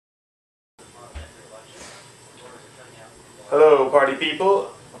Hello, party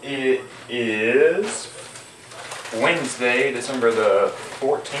people. It is Wednesday, December the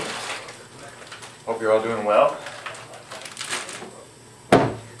 14th. Hope you're all doing well.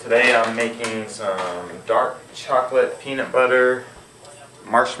 Today I'm making some dark chocolate peanut butter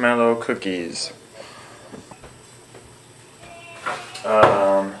marshmallow cookies.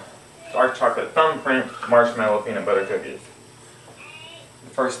 Dark chocolate thumbprint marshmallow peanut butter cookies.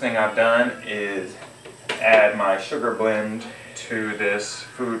 The first thing I've done is add my sugar blend to this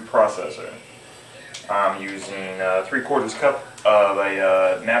food processor. I'm using 3/4 cup of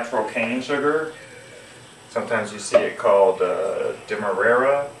a natural cane sugar. Sometimes you see it called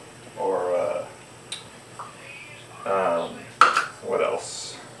Demerara or what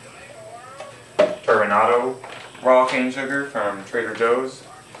else? Turbinado raw cane sugar from Trader Joe's,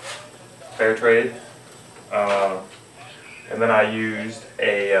 Fair Trade. And then I used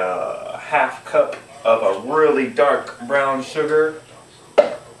a half cup of a really dark brown sugar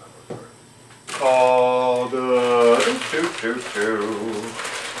called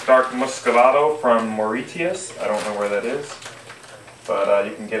Dark Muscovado from Mauritius. I don't know where that is, but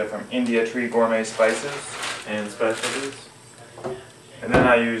you can get it from India Tree Gourmet Spices and Specialties. And then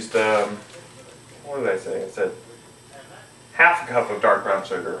I used, what did I say? I said half a cup of dark brown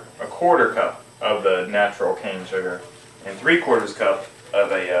sugar, 1/4 cup of the natural cane sugar, and 3/4 cup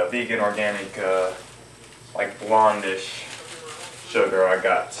of a vegan organic, like blondish sugar I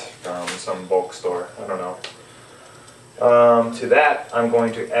got from some bulk store. I don't know. To that, I'm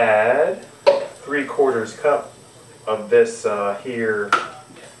going to add 3/4 cup of this here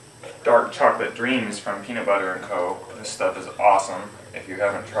Dark Chocolate Dreams from Peanut Butter & Co. This stuff is awesome. If you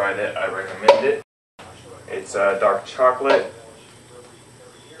haven't tried it, I recommend it. It's dark chocolate,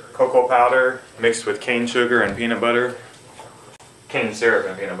 cocoa powder mixed with cane sugar and peanut butter, cane syrup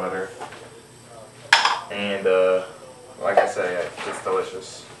and peanut butter, and like I say, it's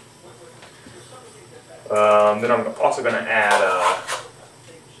delicious. Then I'm also going to add a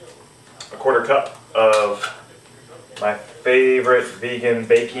 1/4 cup of my favorite vegan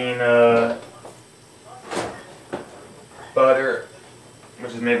baking butter,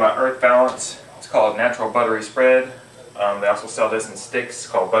 which is made by Earth Balance. It's called Natural Buttery Spread. They also sell this in sticks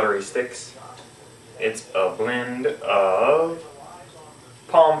called Buttery Sticks. It's a blend of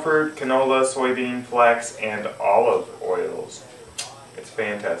palm fruit, canola, soybean, flax, and olive oils. It's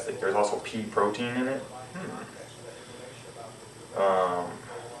fantastic. There's also pea protein in it.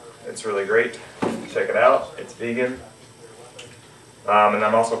 It's really great. Check it out. It's vegan. And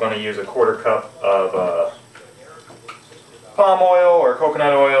I'm also going to use a 1/4 cup of palm oil or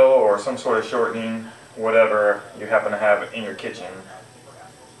coconut oil or some sort of shortening, whatever you happen to have in your kitchen.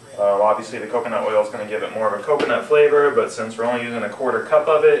 Obviously the coconut oil is going to give it more of a coconut flavor, but since we're only using a 1/4 cup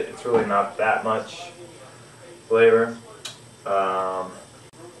of it, it's really not that much flavor.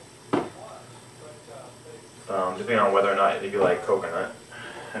 Depending on whether or not you like coconut.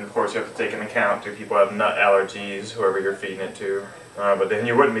 And of course you have to take into account, do people have nut allergies, whoever you're feeding it to. But then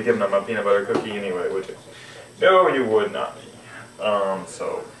you wouldn't be giving them a peanut butter cookie anyway, would you? No, you would not be.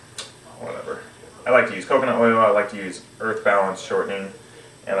 So, whatever. I like to use coconut oil, I like to use Earth Balance shortening,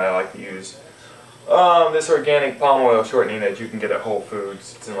 and I like to use this organic palm oil shortening that you can get at Whole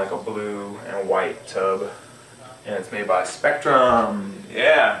Foods. It's in like a blue and white tub, and it's made by Spectrum.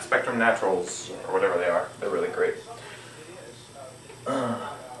 Yeah, Spectrum Naturals, or whatever they are. They're really great.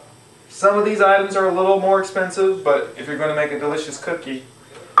 Some of these items are a little more expensive, but if you're going to make a delicious cookie,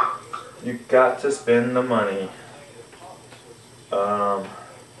 you got to spend the money.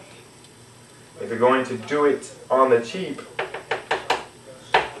 If you're going to do it on the cheap,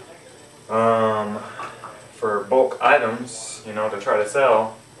 for bulk items, you know, to try to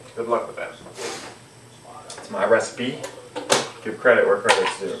sell, good luck with that. It's my recipe. Give credit where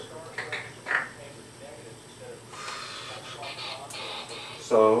credit's due.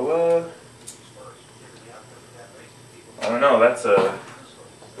 So, I don't know, it's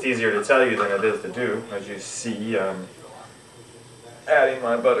easier to tell you than it is to do. As you see, I'm adding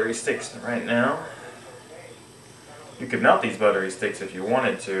my buttery sticks right now. You could melt these buttery sticks if you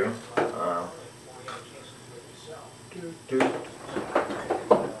wanted to.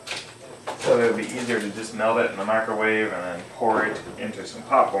 So it would be easier to just melt it in the microwave and then pour it into some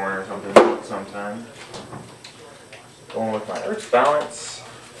popcorn or something sometime. Going with my Earth Balance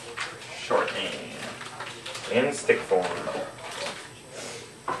shortening in stick form.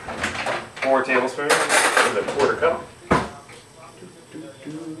 4 tablespoons with a 1/4 cup.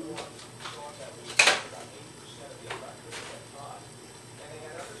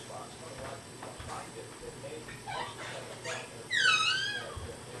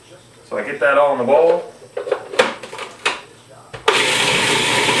 So I get that all in the bowl.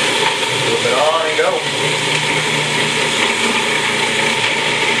 go.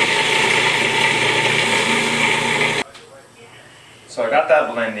 So I got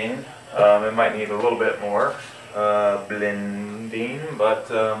that blending. It might need a little bit more blending, but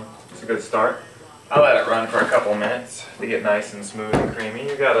it's a good start. I'll let it run for a couple minutes to get nice and smooth and creamy.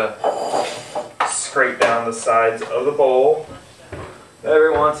 You gotta scrape down the sides of the bowl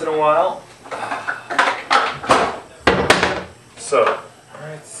every once in a while. So,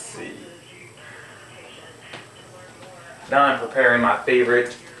 let's see. Now I'm preparing my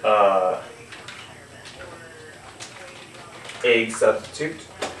favorite egg substitute.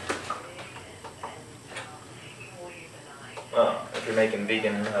 If you're making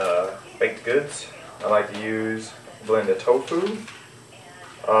vegan baked goods, I like to use a blend of tofu,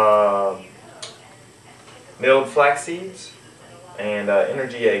 milled flax seeds, and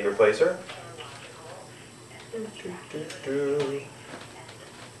energy egg replacer.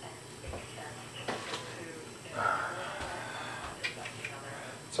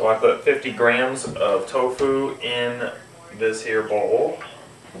 So I put 50 grams of tofu in this here bowl.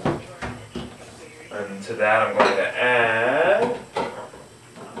 And to that I'm going to add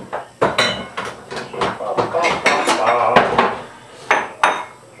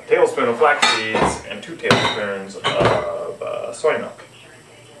a tablespoon of flax seeds and 2 tablespoons of soy milk.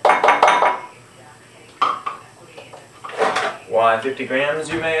 Why 50 grams,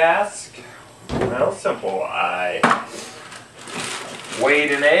 you may ask? Well, simple. I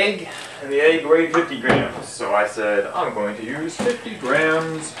weighed an egg, and the egg weighed 50 grams. So I said, I'm going to use 50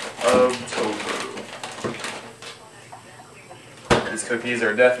 grams of tofu. These cookies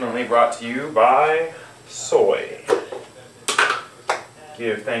are definitely brought to you by soy.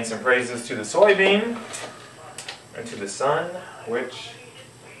 Give thanks and praises to the soybean and to the sun, which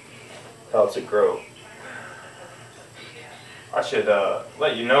helps it grow. I should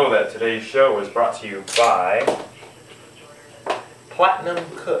let you know that today's show is brought to you by Platinum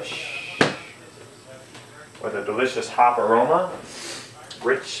Kush, with a delicious hop aroma,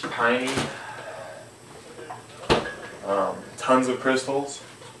 rich, piney, tons of crystals.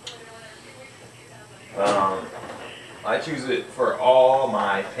 I choose it for all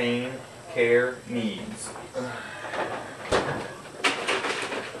my pain care needs.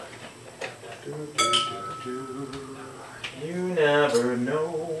 You never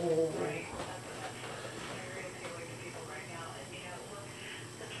know.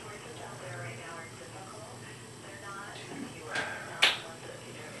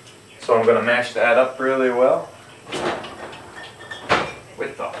 So I'm going to mash that up really well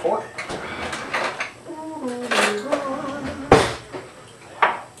with the fork.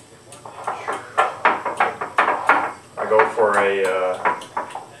 I go for a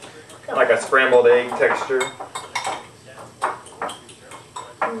kind of like a scrambled egg texture.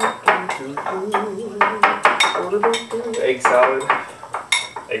 Egg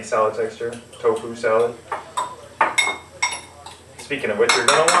salad texture, tofu salad. Speaking of which, you're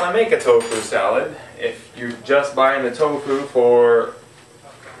going to want to make a tofu salad if you're just buying the tofu for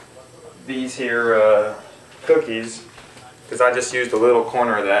these here cookies, because I just used a little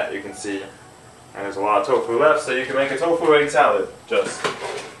corner of that, you can see, and there's a lot of tofu left, so you can make a tofu egg salad. Just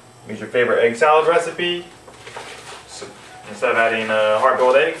use your favorite egg salad recipe. So instead of adding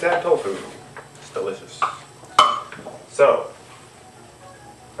hard-boiled eggs, add tofu. It's delicious. So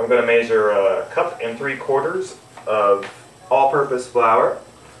I'm going to measure a 1 3/4 cups of all-purpose flour.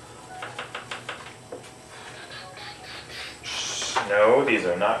 No, these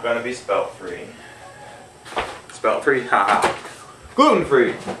are not going to be spelt-free. Spelt-free? Haha.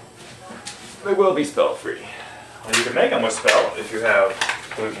 Gluten-free. They will be spelt-free. Well, you can make them with spelt if you have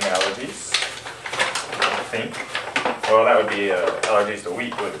gluten allergies, I think. Well, that would be allergies to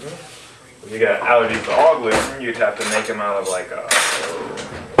wheat gluten. If you got allergies to all gluten, you'd have to make them out of like a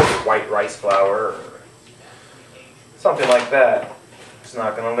white rice flour or something like that. It's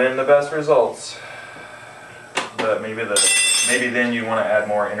not going to lend the best results. But maybe then you want to add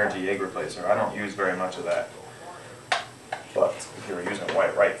more energy egg replacer. I don't use very much of that. But if you're using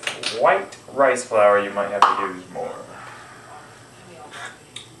white rice flour, you might have to use more.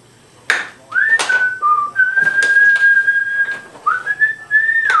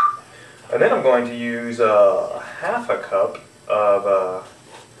 And then I'm going to use 1/2 cup of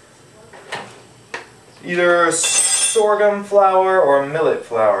either sorghum flour or millet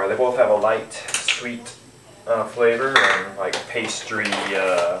flour. They both have a light, sweet flavor and like pastry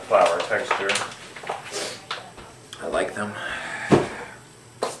flour texture. I like them.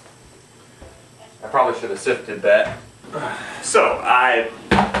 I probably should have sifted that. So I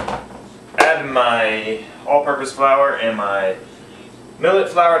added my all-purpose flour and my millet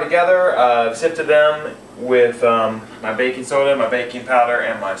flour together. I've sifted them with my baking soda, my baking powder,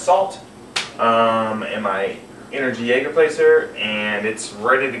 and my salt, and my Energy Jaeger placer, and it's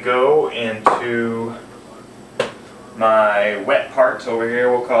ready to go into my wet part over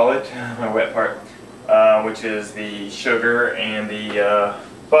here, we'll call it, my wet part, which is the sugar and the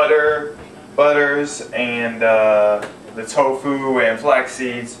butters and the tofu and flax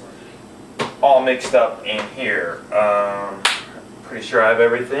seeds all mixed up in here. Pretty sure I have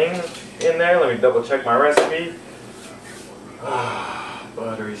everything in there. Let me double check my recipe.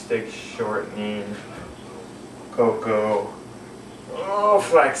 Buttery stick shortening, cocoa,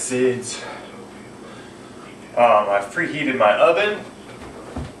 flax seeds. I preheated my oven.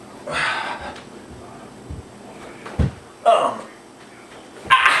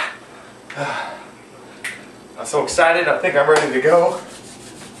 I'm so excited. I think I'm ready to go.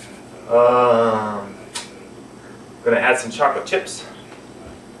 Gonna add some chocolate chips,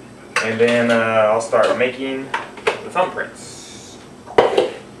 and then I'll start making the thumbprints.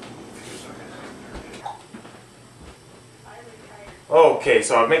 Okay,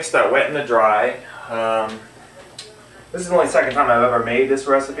 so I've mixed that wet and the dry. This is the only second time I've ever made this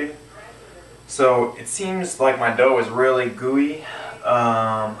recipe, so it seems like my dough is really gooey.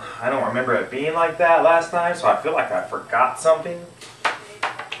 I don't remember it being like that last time, so I feel like I forgot something.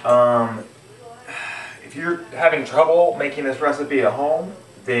 If you're having trouble making this recipe at home,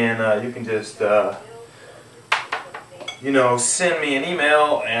 then you can just, you know, send me an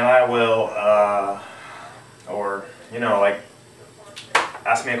email, and I will, or, you know, like,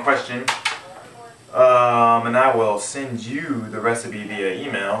 ask me a question, and I will send you the recipe via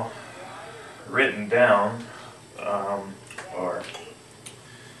email, written down, or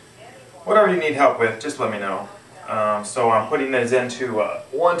whatever you need help with, just let me know. So I'm putting this into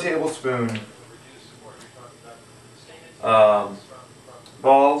 1 tablespoon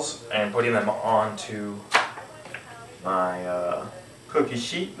balls and putting them onto my cookie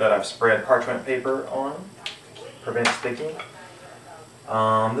sheet that I've spread parchment paper on to prevent sticking.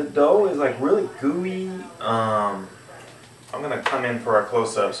 The dough is like really gooey. I'm gonna come in for a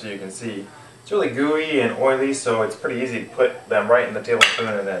close-up so you can see. It's really gooey and oily, so it's pretty easy to put them right in the tablespoon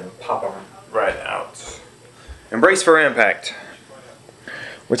and then pop them right out. Embrace for impact.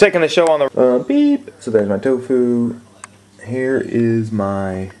 We're taking the show on the beep. So there's my tofu. Here is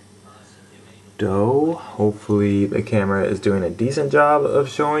my dough. Hopefully the camera is doing a decent job of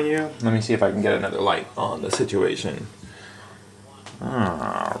showing you. Let me see if I can get another light on the situation.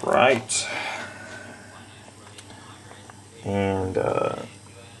 Alright. And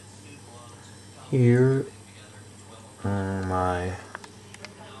here are my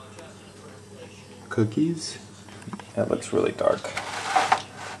cookies. That looks really dark.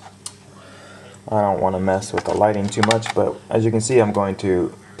 I don't want to mess with the lighting too much, but as you can see, I'm going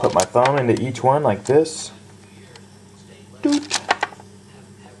to put my thumb into each one like this. Doot.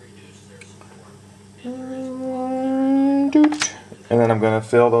 Doot. And then I'm going to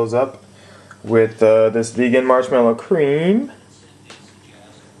fill those up with this vegan marshmallow cream.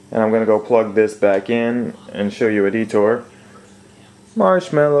 And I'm going to go plug this back in and show you a detour.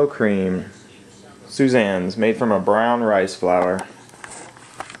 Marshmallow cream. Suzanne's, made from a brown rice flour.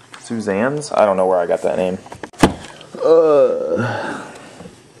 Suzanne's? I don't know where I got that name.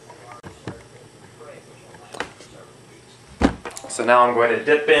 So now I'm going to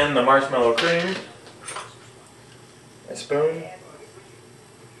dip in the marshmallow cream. A spoon.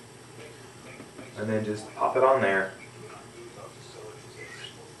 And then just pop it on there.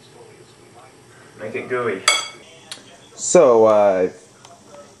 Make it gooey. So I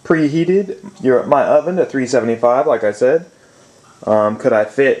preheated my oven to 375, like I said. Could I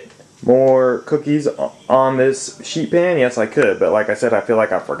fit more cookies on this sheet pan? Yes, I could, but like I said, I feel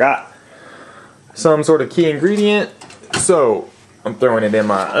like I forgot some sort of key ingredient. So I'm throwing it in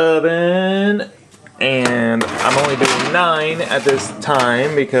my oven, and I'm only doing 9 at this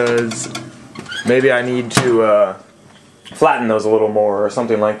time because maybe I need to flatten those a little more or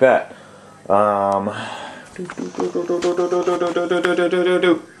something like that.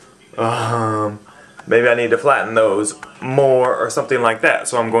 Maybe I need to flatten those more or something like that.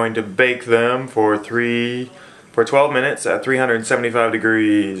 So I'm going to bake them for 12 minutes at 375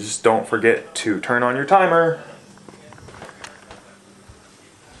 degrees. Don't forget to turn on your timer.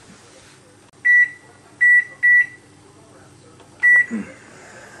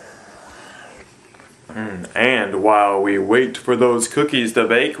 And while we wait for those cookies to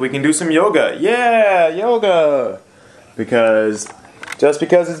bake, we can do some yoga. Yeah, yoga! Because just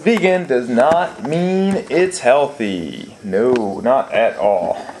because it's vegan does not mean it's healthy. No, not at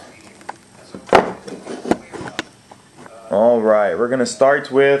all. Alright, we're going to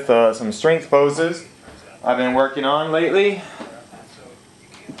start with some strength poses I've been working on lately.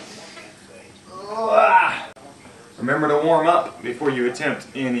 Remember to warm up before you attempt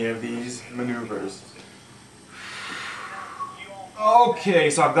any of these maneuvers. Okay,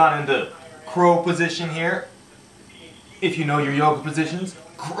 so I've gone into crow position here. If you know your yoga positions,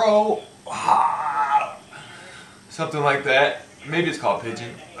 crow, something like that. Maybe it's called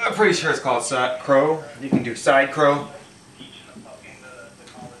pigeon. I'm pretty sure it's called crow. You can do side crow.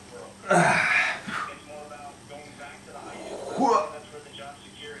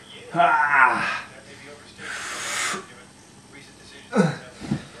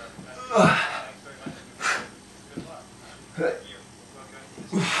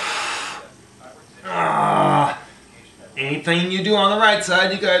 Anything you do on the right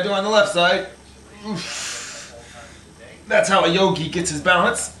side, you gotta do on the left side. That's how a yogi gets his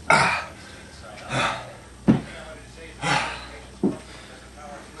balance.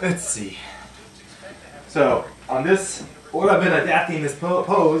 Let's see. So, on this, what I've been adapting this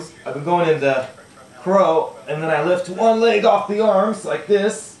pose, I've been going into crow, and then I lift one leg off the arms, like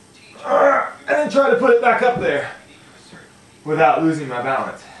this, and then try to put it back up there, without losing my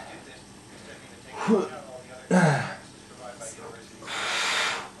balance.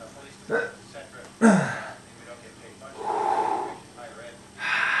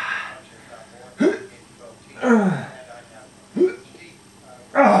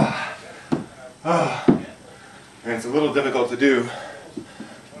 And it's a little difficult to do.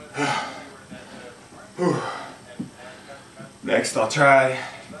 Next, I'll try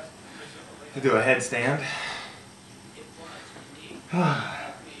to do a headstand.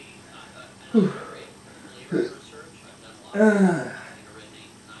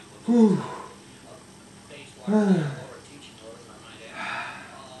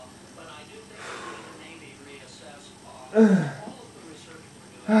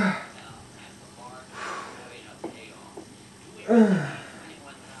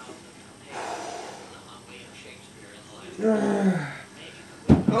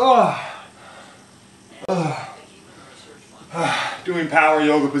 Doing power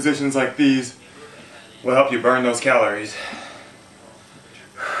yoga positions like these will help you burn those calories.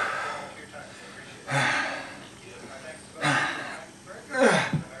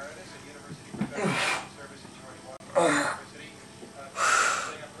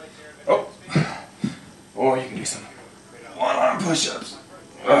 Or you can do some one-arm push-ups.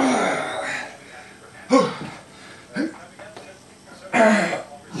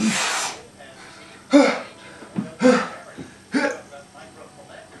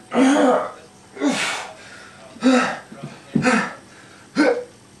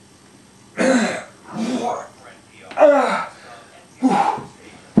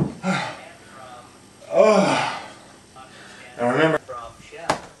 Now remember, from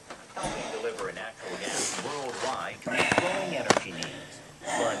Shell, helping deliver natural gas worldwide to meet growing energy needs.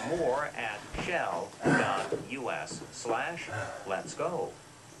 Learn more at shell.us/let's go.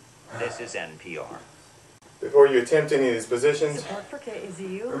 This is NPR. before you attempt any of these positions,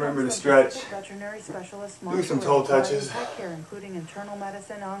 remember to stretch, do some toe touches, including internal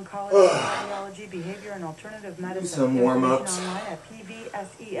medicine, oncology, cardiology, behavior, and alternative medicine. do some warm-ups,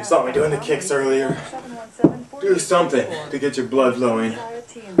 you saw me doing the kicks earlier, do something to get your blood flowing,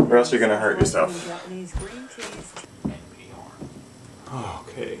 or else you're going to hurt yourself.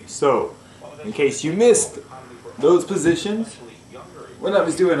 Okay, so, in case you missed those positions, when I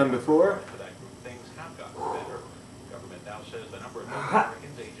was doing them before,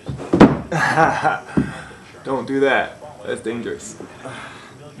 don't do that. That's dangerous.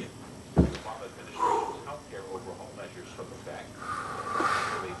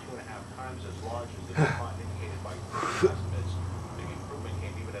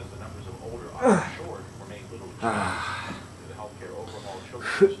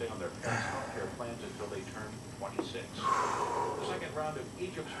 Round of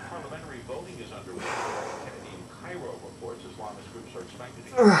Egypt's parliamentary voting is underway. Kennedy in Cairo reports Islamist groups are expected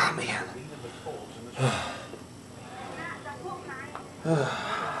to lead in the polls in the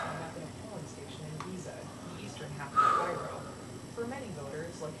polling station in Giza, the eastern half of Cairo. For many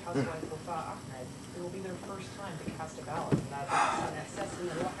voters, like housewife Wafa Ahmed, it will be their first time to cast a ballot.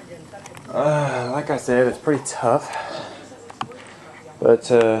 Like I said, it's pretty tough.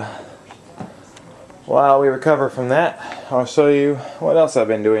 But while we recover from that, I'll show you what else I've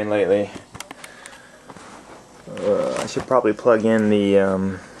been doing lately. I should probably plug in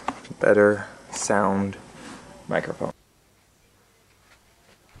the better sound microphone.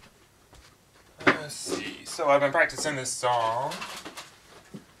 Let's see. So I've been practicing this song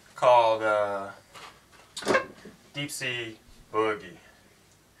called Deep Sea Boogie.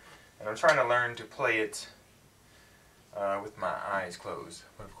 And I'm trying to learn to play it with my eyes closed,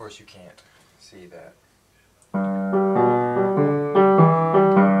 but of course you can't see that.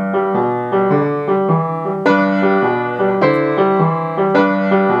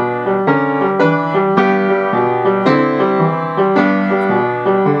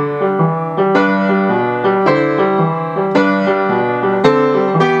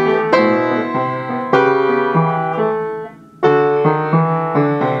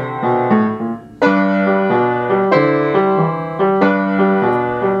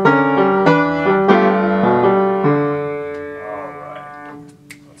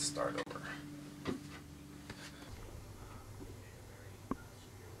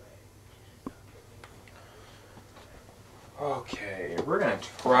 Okay, we're gonna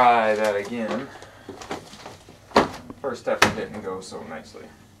try that again. First step didn't go so nicely.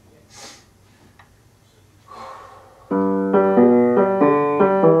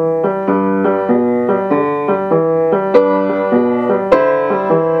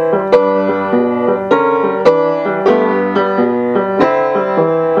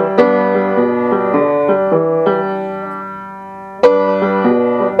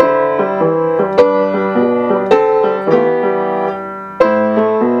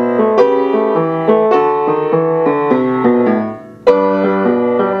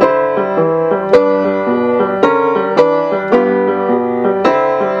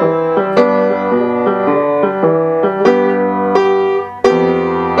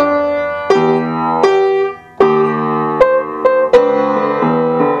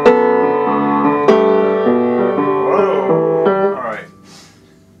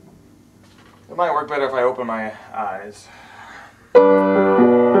 It might work better if I open my eyes.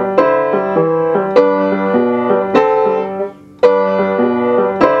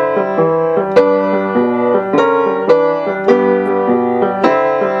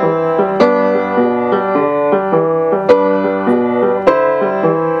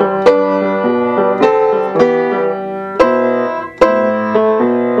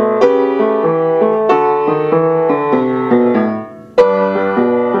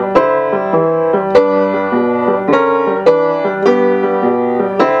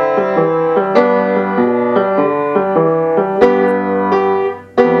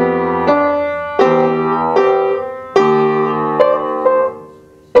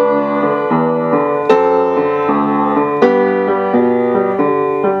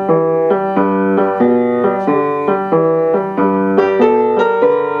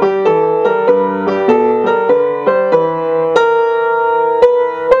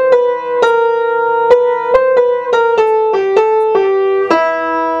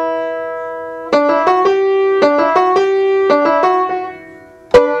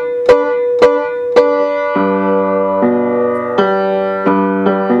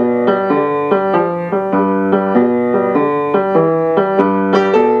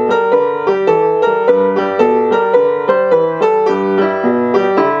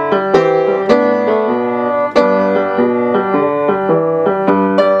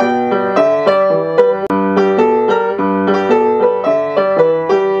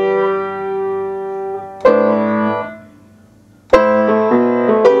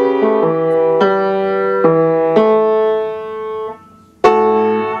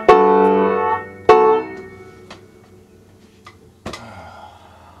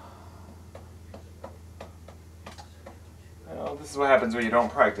 Well, this is what happens when you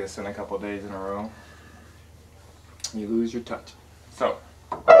don't practice in a couple days in a row. You lose your touch. So,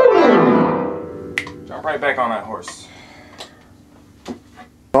 jump right back on that horse.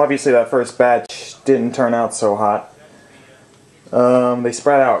 Obviously that first batch didn't turn out so hot. They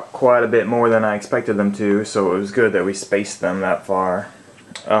spread out quite a bit more than I expected them to, so it was good that we spaced them that far.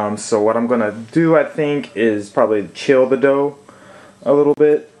 So what I'm going to do, I think, is probably chill the dough a little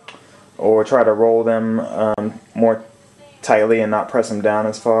bit, or try to roll them more tightly and not press them down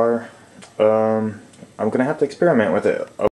as far. I'm going to have to experiment with it